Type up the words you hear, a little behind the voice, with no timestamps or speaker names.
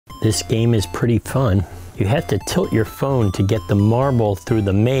This game is pretty fun. You have to tilt your phone to get the marble through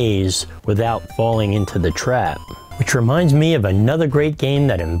the maze without falling into the trap. Which reminds me of another great game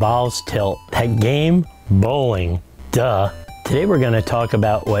that involves tilt. That game? Bowling. Duh. Today we're going to talk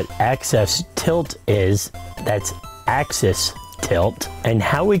about what Axis Tilt is, that's Axis Tilt, and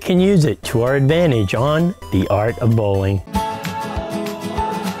how we can use it to our advantage on The Art of Bowling.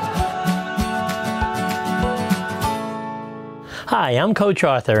 Hi, I'm Coach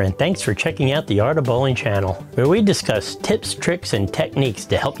Arthur, and thanks for checking out the Art of Bowling channel, where we discuss tips, tricks, and techniques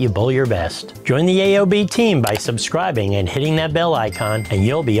to help you bowl your best. Join the AOB team by subscribing and hitting that bell icon, and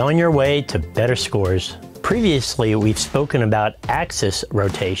you'll be on your way to better scores. Previously, we've spoken about axis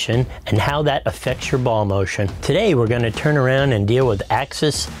rotation and how that affects your ball motion. Today, we're going to turn around and deal with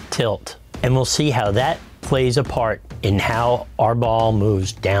axis tilt, and we'll see how that plays a part in how our ball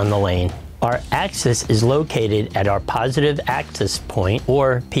moves down the lane. Our axis is located at our positive axis point,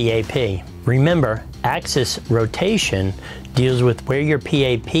 or PAP. Remember, axis rotation deals with where your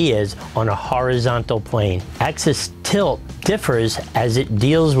PAP is on a horizontal plane. Axis tilt differs as it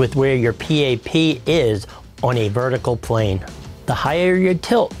deals with where your PAP is on a vertical plane. The higher your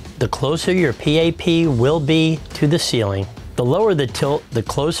tilt, the closer your PAP will be to the ceiling. The lower the tilt, the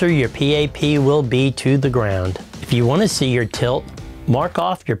closer your PAP will be to the ground. If you want to see your tilt, mark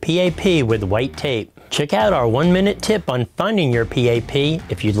off your PAP with white tape. Check out our 1-minute tip on finding your PAP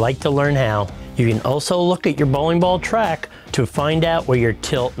if you'd like to learn how. You can also look at your bowling ball track to find out where your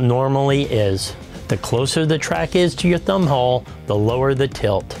tilt normally is. The closer the track is to your thumb hole, the lower the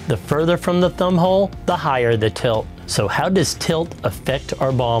tilt. The further from the thumb hole, the higher the tilt. So how does tilt affect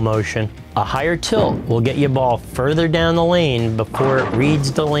our ball motion? A higher tilt will get your ball further down the lane before it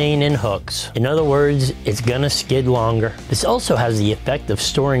reads the lane and hooks. In other words, it's gonna skid longer. This also has the effect of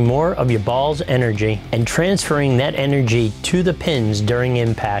storing more of your ball's energy and transferring that energy to the pins during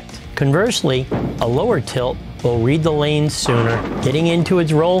impact. Conversely, a lower tilt will read the lane sooner, getting into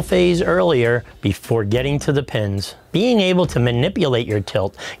its roll phase earlier before getting to the pins. Being able to manipulate your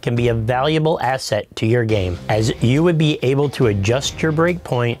tilt can be a valuable asset to your game, as you would be able to adjust your break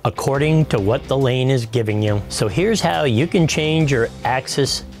point according to what the lane is giving you. So here's how you can change your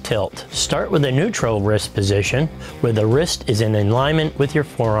axis tilt. Start with a neutral wrist position, where the wrist is in alignment with your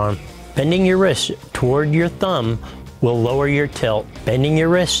forearm. Bending your wrist toward your thumb will lower your tilt. Bending your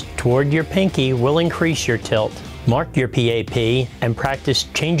wrist toward your pinky will increase your tilt. Mark your PAP and practice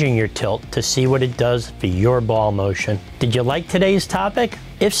changing your tilt to see what it does for your ball motion. Did you like today's topic?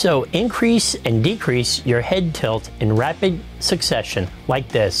 If so, increase and decrease your head tilt in rapid succession, like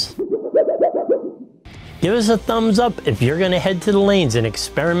this. Give us a thumbs up if you're going to head to the lanes and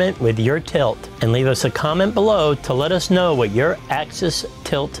experiment with your tilt. And leave us a comment below to let us know what your axis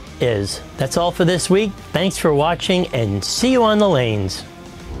tilt is. That's all for this week. Thanks for watching and see you on the lanes.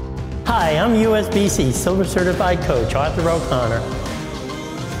 Hi, I'm USBC Silver Certified Coach Arthur O'Connor.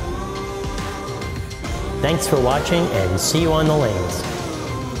 Thanks for watching and see you on the lanes.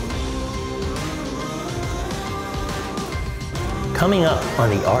 Coming up on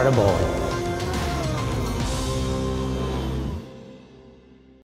The Art of Bowling.